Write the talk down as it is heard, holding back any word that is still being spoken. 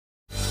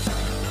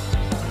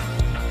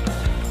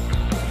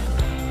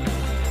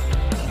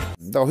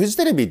だからフジ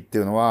テレビって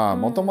いうのは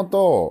もとも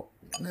と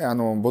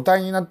母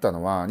体になった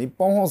のは日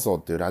本放送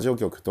っていうラジオ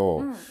局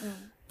と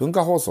文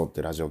化放送って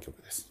いうラジオ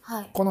局です。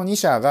この2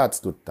社が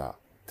作った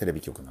テレ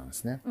ビ局なんで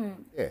すね。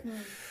で、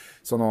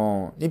そ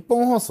の日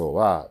本放送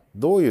は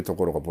どういうと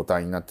ころが母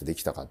体になってで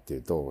きたかってい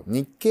うと、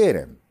日経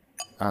連、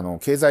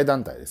経済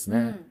団体です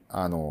ね。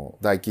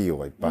大企業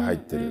がいっぱい入っ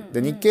てる。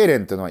で、日経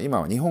連っていうのは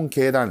今は日本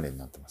経団連に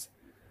なってます。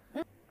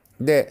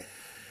で、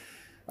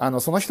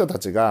その人た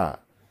ちが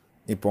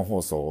日本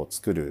放送を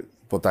作る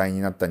母体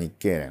になった日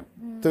経連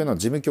というのを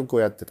事務局を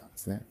やってたんで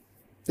すね。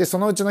で、そ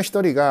のうちの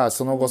一人が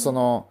その後そ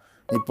の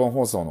日本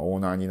放送のオー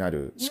ナーにな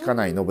る鹿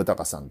内信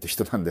孝さんって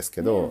人なんです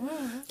けど、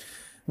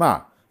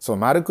まあ、その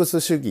マルク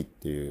ス主義っ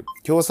ていう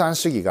共産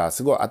主義が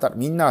すごい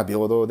みんなは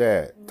平等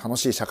で楽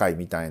しい社会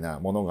みたいな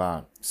もの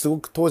がすご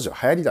く当時は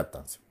流行りだった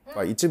んです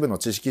よ。一部の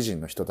知識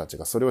人の人たち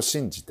がそれを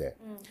信じて、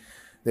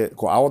で、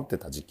こう煽って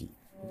た時期。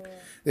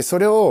で、そ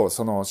れを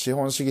その資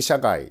本主義社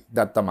会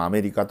だったア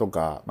メリカと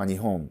か、日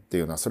本って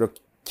いうのはそれを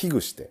危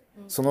惧して、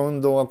その運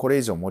動がこれ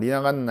以上盛り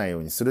上がらないよ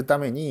うにするた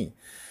めに、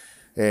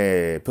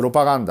プロ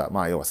パガンダ、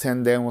要は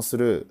宣伝をす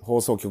る放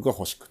送局が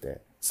欲しく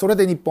て、それ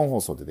で日本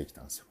放送ででき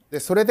たんですよ。で、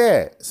それ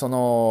で、そ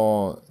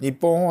の、日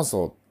本放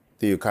送っ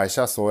ていう会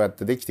社はそうやっ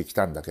てできてき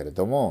たんだけれ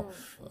ども、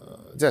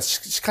じゃあ、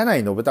鹿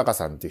内信孝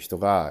さんっていう人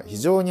が非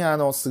常に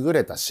優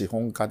れた資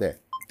本家で、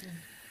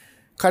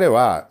彼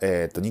は、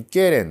日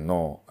経連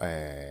の、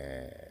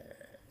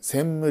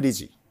専務理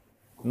事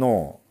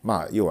の、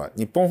要は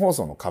日本放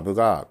送の株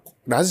が、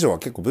ラジオは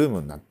結構ブー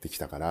ムになってき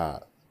たか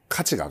ら、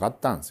価値が上がっ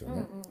たんですよ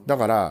ね。だ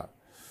から、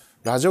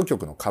ラジオ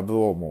局の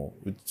株をも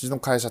う、うちの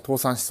会社倒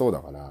産しそうだ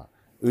から、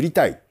売り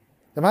たい。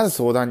でまず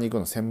相談に行く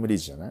の専務理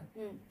事じゃない、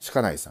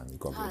鹿内さんに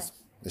行くわけです。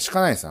で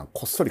鹿内さん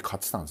こっそり買っ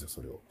てたんですよ、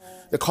それを。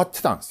で、買っ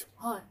てたんですよ。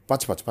バ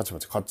チバチ買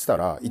ってた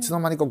らいつの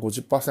間にか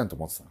 50%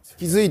 持ってたんですよ。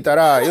気づいた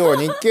ら、要は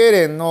日経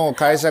連の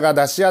会社が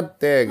出し合っ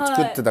て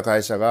作ってた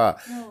会社が、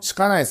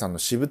鹿内さんの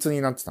私物に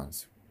なってたんで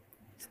すよ。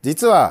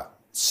実は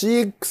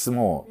CX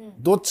も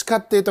どっちか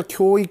っていうと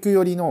教育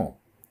寄りの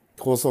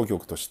放送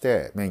局とし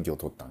て免許を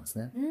取ったんです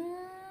ね。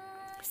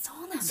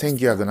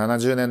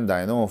1970年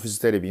代のフ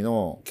ジテレビ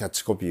のキャッ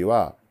チコピー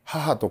は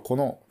母と子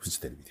のフ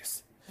ジテレビで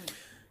す。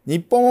日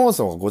本放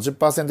送が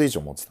 50% 以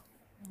上持ってた。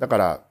だか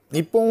ら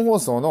日本放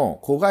送の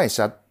子会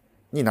社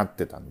になっ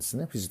てたんです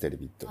ね、フジテレ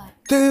ビって。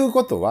という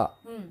ことは、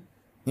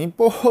日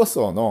本放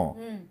送の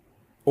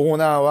オー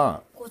ナー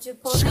は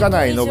鹿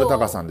内信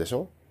孝さんでし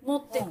ょ。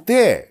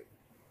で、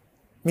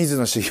水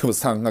野茂雄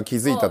さんが気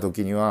づいた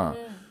時には、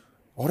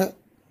あれ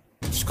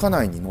鹿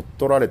内に乗っ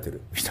取られて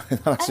るみたいな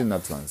話にな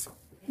ってたんですよ。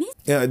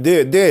いや、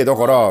で、だ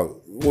から、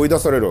追い出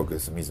されるわけで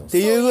すよ、水野さん。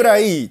っていうぐら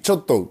い、ちょ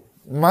っと、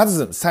ま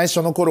ず最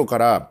初の頃か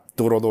ら、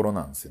ドロドロ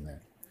なんですよ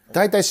ね。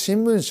大体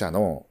新聞社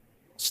の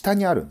下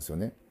にあるんですよ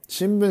ね。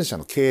新聞社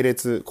の系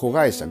列、子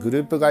会社、グ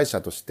ループ会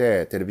社とし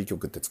てテレビ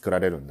局って作ら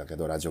れるんだけ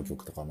ど、ラジオ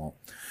局とかも。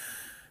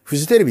フ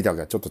ジテレビだ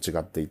けはちょっと違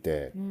ってい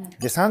て、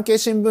で、産経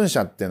新聞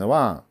社っていうの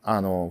は、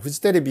フ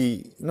ジテレ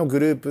ビのグ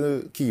ルー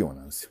プ企業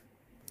なんですよ。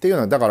っていう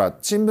のは、だから、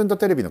新聞と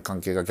テレビの関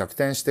係が逆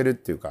転してるっ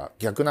ていうか、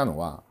逆なの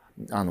は、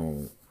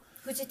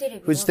フジ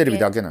テレビ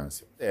だけなんで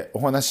すよ。で、お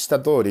話しした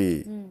通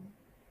り、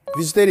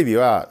フジテレビ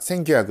は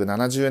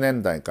1970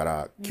年代か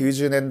ら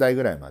90年代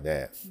ぐらいま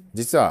で、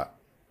実は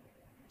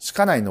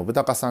鹿内信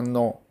孝さん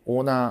のオ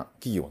ーナー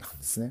企業なん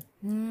ですね。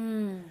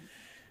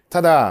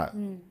ただ、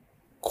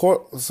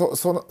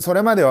そ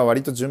れまでは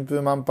割と順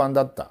風満帆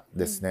だった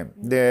ですね。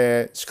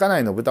で、鹿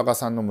内信孝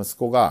さんの息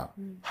子が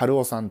春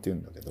夫さんっていう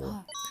んだけど、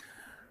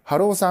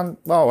春夫さん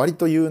は割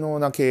と有能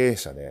な経営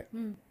者で、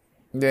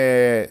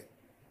で、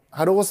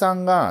春夫さ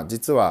んが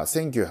実は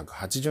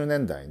1980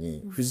年代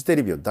にフジテ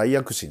レビを大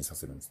躍進さ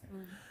せるんですね。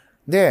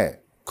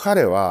で、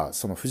彼は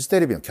そのフジテ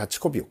レビのキャッチ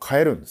コピーを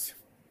変えるんですよ。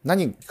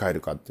何変える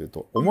かっていう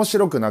と、面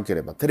白くなけ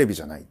ればテレビ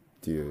じゃないっ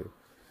ていう。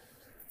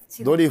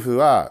ドリフ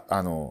は、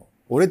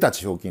俺たち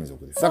ひょうきん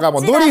族です。だからも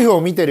うドリフ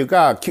を見てる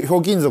か、ひょ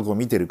うきん族を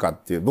見てるかっ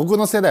ていう、僕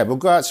の世代、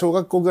僕は小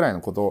学校ぐらい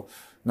のこと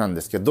なん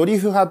ですけど、ドリ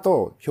フ派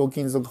とひょう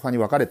きん族派に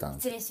分かれたん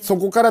です。そ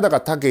こからだか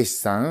らたけし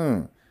さ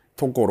ん、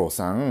所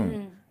さ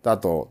ん、あ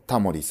とタ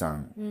モリさ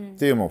んっ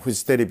ていうもうフ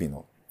ジテレビ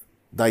の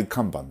大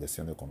看板です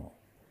よね、この。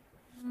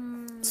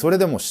それ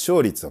でも視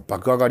聴率は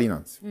爆上がりな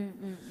んですよ。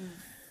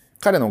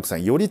彼の奥さ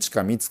ん、頼親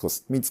光子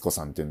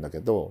さんって言うんだけ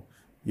ど、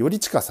頼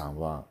親さん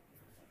は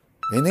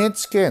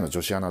NHK の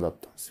女子アナだっ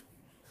たんですよ。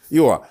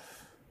要は、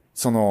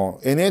その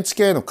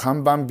NHK の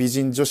看板美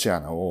人女子ア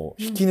ナを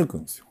引き抜く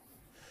んですよ。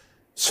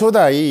初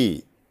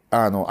代、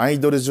アイ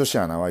ドル女子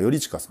アナは頼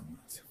親さんなんで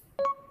すよ。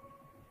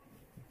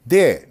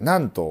で、な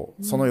んと、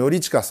その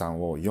頼親さ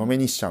んを嫁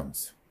にしちゃうんで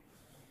すよ。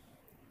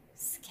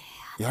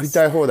やり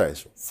たい放題で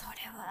しょ。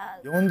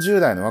40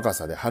代の若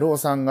さで春夫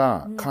さん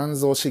が肝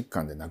臓疾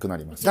患で亡くな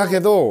ります。だけ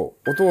ど、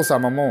お父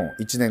様も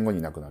1年後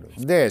に亡くなる。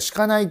で、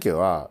鹿内家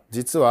は、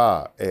実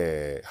は、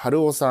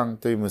春夫さん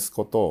という息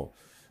子と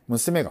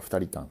娘が2人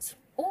いたんですよ。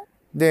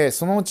で、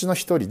そのうちの1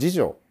人、次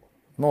女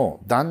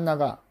の旦那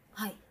が、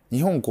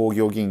日本工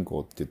業銀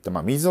行って言って、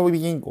みずほ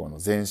銀行の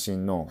前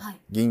身の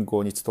銀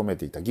行に勤め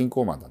ていた銀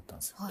行マンだったん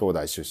ですよ、東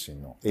大出身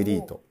のエリ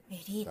ート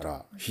だか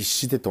ら必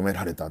死で止め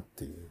られたっ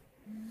ていう。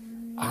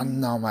あ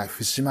んなお前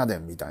福島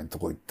電みたいなと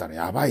こ行ったら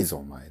やばいぞ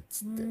お前っ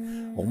つって、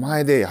お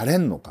前でやれ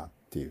んのかっ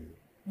ていう、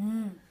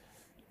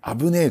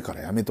危ねえか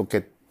らやめとけ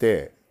っ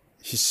て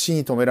必死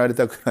に止められ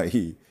たくら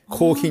い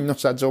公銀の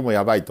社長も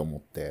やばいと思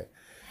って、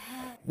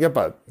やっ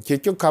ぱ結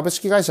局株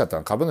式会社っての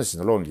は株主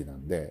の論理な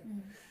んで、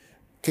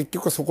結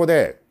局そこ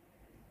で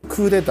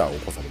クーデターを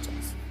起こされちゃうん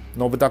です。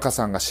信孝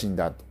さんが死ん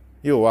だと。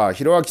要は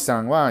弘明さ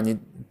ん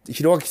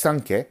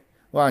家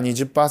は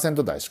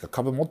 20% 台しか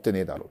株持って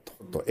ねえだろ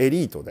うと。エ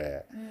リート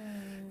で、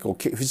フ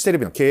ジテレ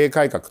ビの経営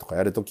改革とか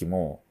やる時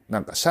もな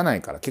んか社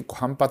内から結構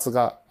反発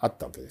があっ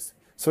たわけです。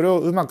それを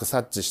うまく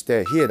察知し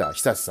て日枝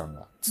久さん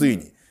がつい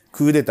に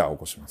クーデターを起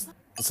こします。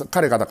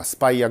彼がだからス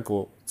パイ役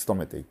を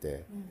務めてい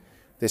て、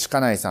で鹿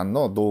内さん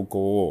の動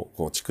向を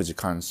こう逐次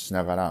監視し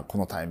ながら、こ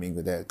のタイミン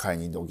グで解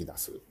任動議出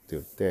すって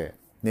言って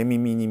寝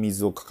耳に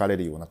水をかかれ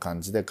るような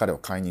感じで彼は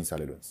解任さ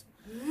れるんです。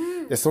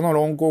でその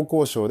論功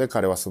行賞で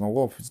彼はその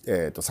後、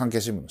産経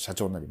新聞の社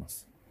長になりま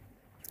す。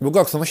僕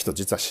はその人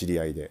実は知り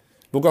合いで、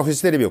僕はフ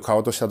ジテレビを買お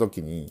うとした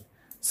時に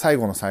最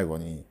後の最後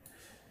に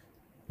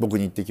僕に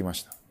言ってきま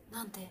した。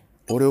なんて？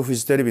俺をフ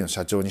ジテレビの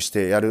社長にし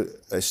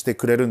て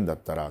くれるんだっ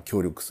たら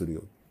協力する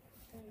よ。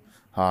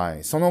は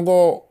い。その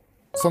後、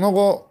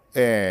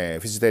フ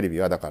ジテレビ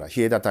はだから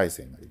日枝体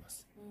制になります。